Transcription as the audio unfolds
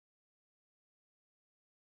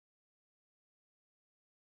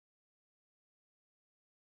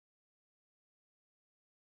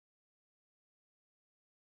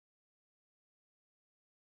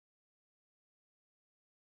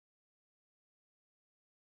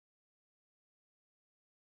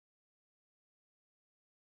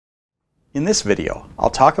In this video, I'll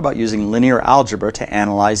talk about using linear algebra to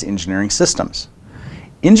analyze engineering systems.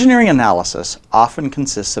 Engineering analysis often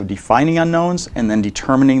consists of defining unknowns and then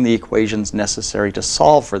determining the equations necessary to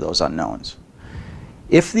solve for those unknowns.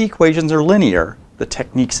 If the equations are linear, the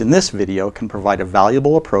techniques in this video can provide a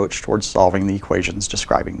valuable approach towards solving the equations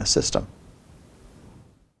describing the system.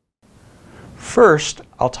 First,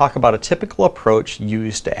 I'll talk about a typical approach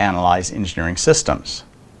used to analyze engineering systems.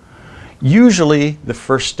 Usually, the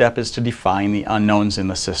first step is to define the unknowns in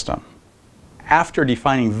the system. After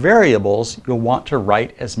defining variables, you'll want to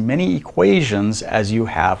write as many equations as you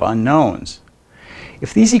have unknowns.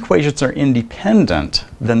 If these equations are independent,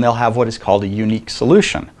 then they'll have what is called a unique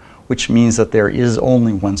solution, which means that there is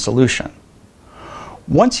only one solution.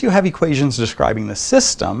 Once you have equations describing the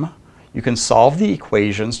system, you can solve the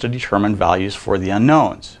equations to determine values for the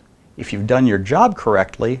unknowns. If you've done your job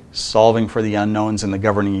correctly, solving for the unknowns in the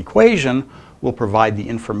governing equation will provide the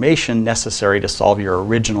information necessary to solve your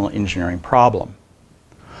original engineering problem.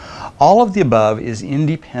 All of the above is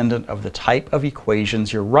independent of the type of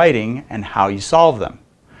equations you're writing and how you solve them.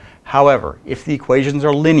 However, if the equations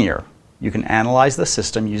are linear, you can analyze the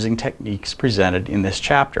system using techniques presented in this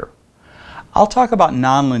chapter. I'll talk about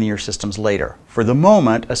nonlinear systems later. For the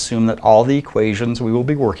moment, assume that all the equations we will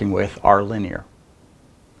be working with are linear.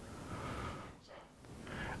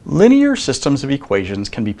 Linear systems of equations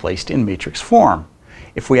can be placed in matrix form.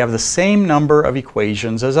 If we have the same number of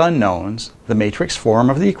equations as unknowns, the matrix form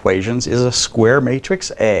of the equations is a square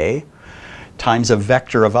matrix A times a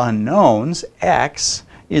vector of unknowns, x,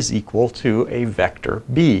 is equal to a vector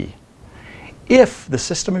B. If the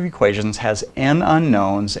system of equations has n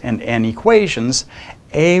unknowns and n equations,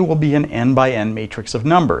 A will be an n by n matrix of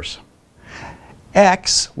numbers.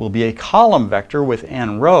 X will be a column vector with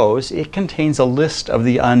n rows. It contains a list of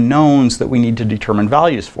the unknowns that we need to determine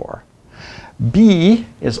values for. B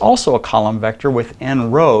is also a column vector with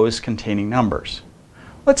n rows containing numbers.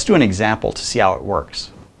 Let's do an example to see how it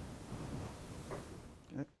works.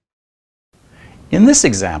 In this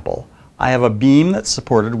example, I have a beam that's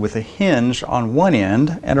supported with a hinge on one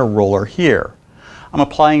end and a roller here. I'm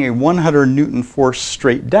applying a 100 Newton force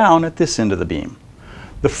straight down at this end of the beam.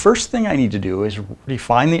 The first thing I need to do is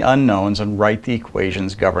define the unknowns and write the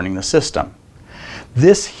equations governing the system.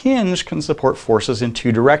 This hinge can support forces in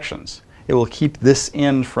two directions. It will keep this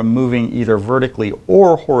end from moving either vertically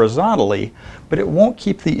or horizontally, but it won't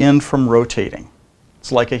keep the end from rotating.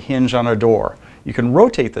 It's like a hinge on a door. You can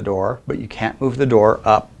rotate the door, but you can't move the door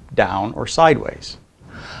up, down, or sideways.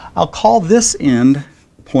 I'll call this end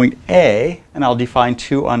point A, and I'll define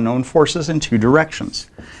two unknown forces in two directions.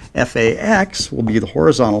 Fax will be the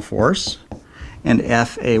horizontal force, and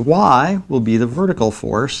Fay will be the vertical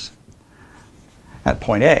force at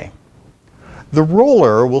point A. The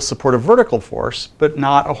roller will support a vertical force, but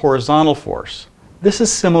not a horizontal force. This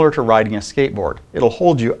is similar to riding a skateboard. It'll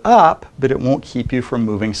hold you up, but it won't keep you from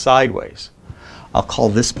moving sideways. I'll call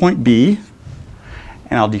this point B,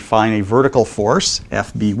 and I'll define a vertical force,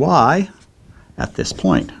 Fby, at this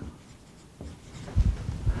point.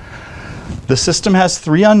 The system has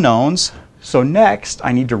three unknowns, so next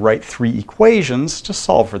I need to write three equations to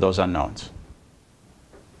solve for those unknowns.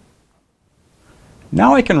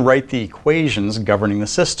 Now I can write the equations governing the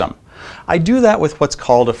system. I do that with what's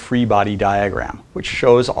called a free body diagram, which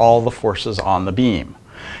shows all the forces on the beam.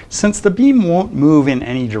 Since the beam won't move in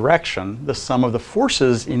any direction, the sum of the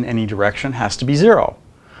forces in any direction has to be zero.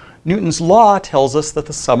 Newton's law tells us that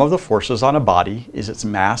the sum of the forces on a body is its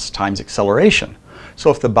mass times acceleration.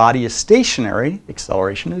 So if the body is stationary,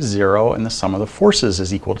 acceleration is zero and the sum of the forces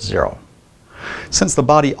is equal to zero. Since the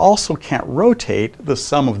body also can't rotate, the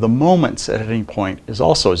sum of the moments at any point is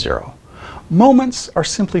also zero. Moments are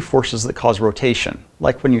simply forces that cause rotation,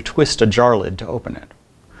 like when you twist a jar lid to open it.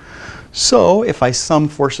 So if I sum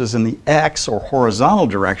forces in the x or horizontal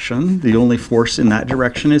direction, the only force in that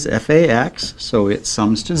direction is Fax, so it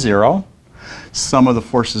sums to zero. Sum of the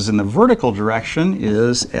forces in the vertical direction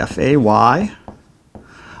is Fay.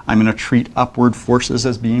 I'm going to treat upward forces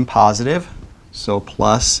as being positive, so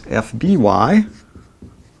plus Fby.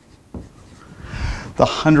 The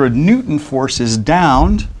 100 Newton force is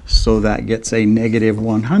down, so that gets a negative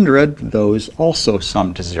 100. Those also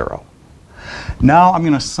sum to zero. Now I'm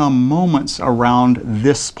going to sum moments around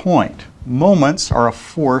this point. Moments are a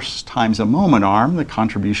force times a moment arm. The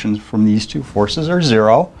contributions from these two forces are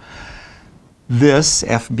zero. This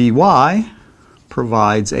Fby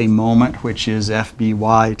provides a moment which is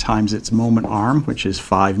Fby times its moment arm, which is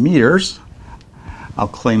 5 meters. I'll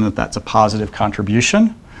claim that that's a positive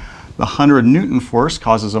contribution. The 100 Newton force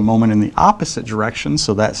causes a moment in the opposite direction,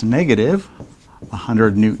 so that's negative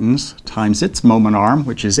 100 newtons times its moment arm,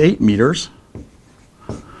 which is 8 meters,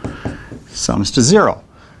 sums to 0.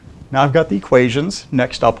 Now I've got the equations.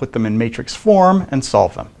 Next I'll put them in matrix form and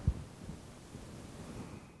solve them.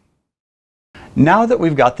 Now that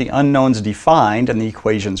we've got the unknowns defined and the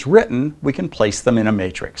equations written, we can place them in a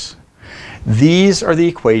matrix. These are the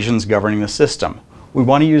equations governing the system. We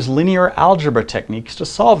want to use linear algebra techniques to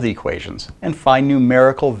solve the equations and find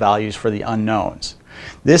numerical values for the unknowns.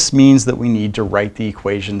 This means that we need to write the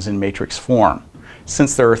equations in matrix form.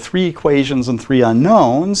 Since there are 3 equations and 3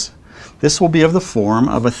 unknowns, this will be of the form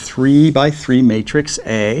of a 3 by 3 matrix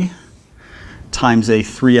A times a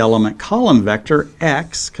 3-element column vector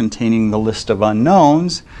X containing the list of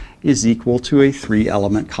unknowns is equal to a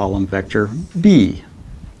 3-element column vector B.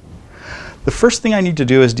 The first thing I need to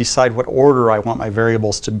do is decide what order I want my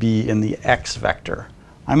variables to be in the X vector.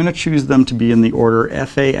 I'm going to choose them to be in the order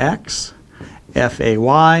FAX,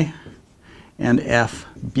 FAY, and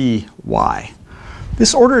FBY.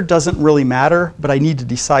 This order doesn't really matter, but I need to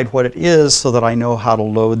decide what it is so that I know how to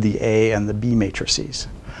load the A and the B matrices.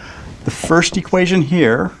 The first equation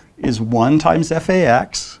here is 1 times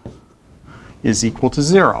FAX is equal to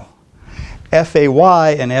 0. FAY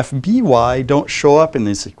and FBY don't show up in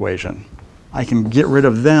this equation. I can get rid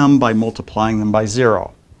of them by multiplying them by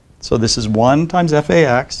 0. So this is 1 times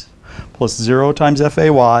FAX plus 0 times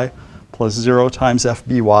FAY plus 0 times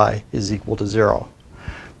FBY is equal to 0.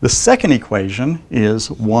 The second equation is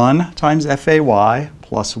 1 times FAY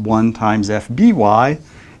plus 1 times FBY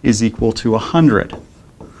is equal to 100.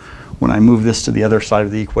 When I move this to the other side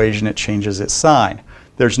of the equation, it changes its sign.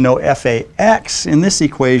 There's no FAX in this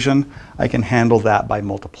equation. I can handle that by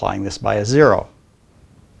multiplying this by a 0.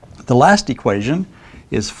 The last equation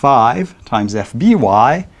is 5 times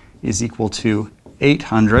FBY is equal to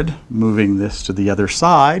 800. Moving this to the other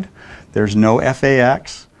side, there's no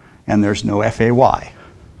FAX and there's no FAY.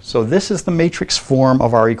 So this is the matrix form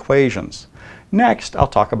of our equations. Next, I'll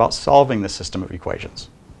talk about solving the system of equations.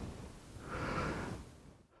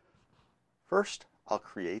 First, I'll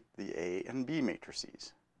create the A and B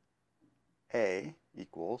matrices. A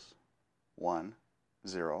equals 1,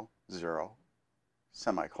 0, 0,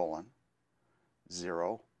 semicolon,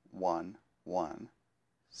 0, 1, 1,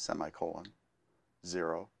 semicolon,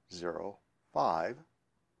 0, 0, 5,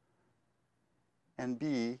 and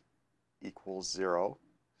B equals 0,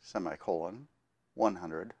 semicolon,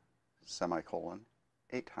 100, semicolon,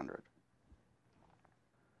 800.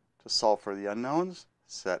 To solve for the unknowns,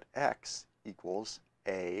 set X equals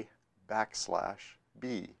A backslash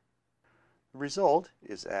B. The result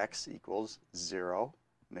is X equals 0,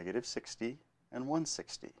 negative 60, and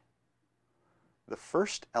 160. The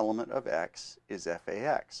first element of X is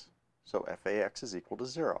FAX, so FAX is equal to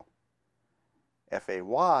 0.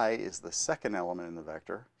 FAY is the second element in the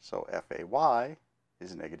vector, so FAY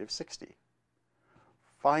is negative 60.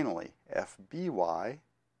 Finally, FBY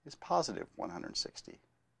is positive 160.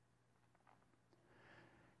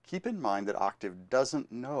 Keep in mind that Octave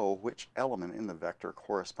doesn't know which element in the vector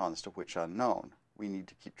corresponds to which unknown. We need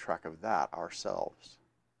to keep track of that ourselves.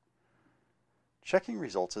 Checking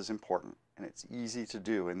results is important, and it's easy to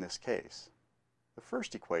do in this case. The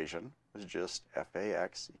first equation was just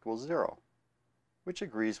FAX equals 0, which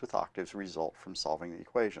agrees with Octave's result from solving the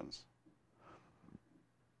equations.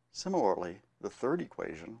 Similarly, the third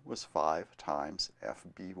equation was 5 times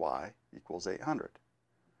FBY equals 800.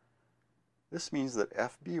 This means that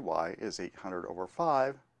FBY is 800 over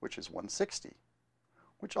 5, which is 160,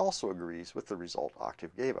 which also agrees with the result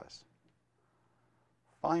Octave gave us.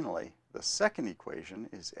 Finally, the second equation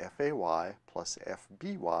is FAY plus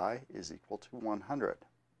FBY is equal to 100.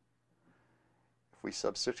 If we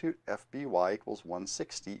substitute FBY equals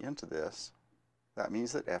 160 into this, that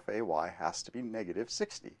means that FAY has to be negative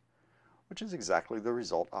 60, which is exactly the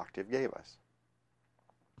result Octave gave us.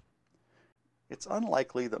 It's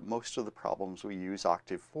unlikely that most of the problems we use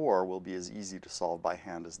Octave for will be as easy to solve by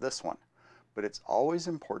hand as this one, but it's always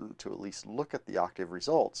important to at least look at the Octave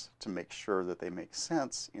results to make sure that they make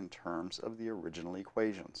sense in terms of the original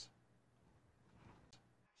equations.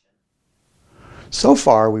 So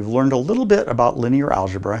far, we've learned a little bit about linear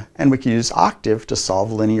algebra, and we can use Octave to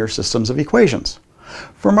solve linear systems of equations.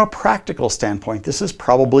 From a practical standpoint, this is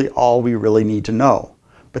probably all we really need to know.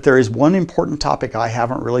 But there is one important topic I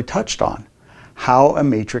haven't really touched on: how a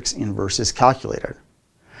matrix inverse is calculated.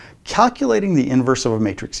 Calculating the inverse of a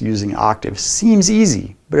matrix using Octave seems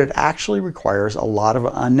easy, but it actually requires a lot of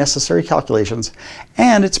unnecessary calculations,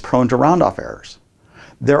 and it's prone to round-off errors.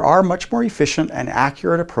 There are much more efficient and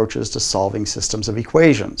accurate approaches to solving systems of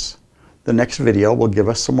equations. The next video will give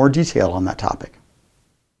us some more detail on that topic.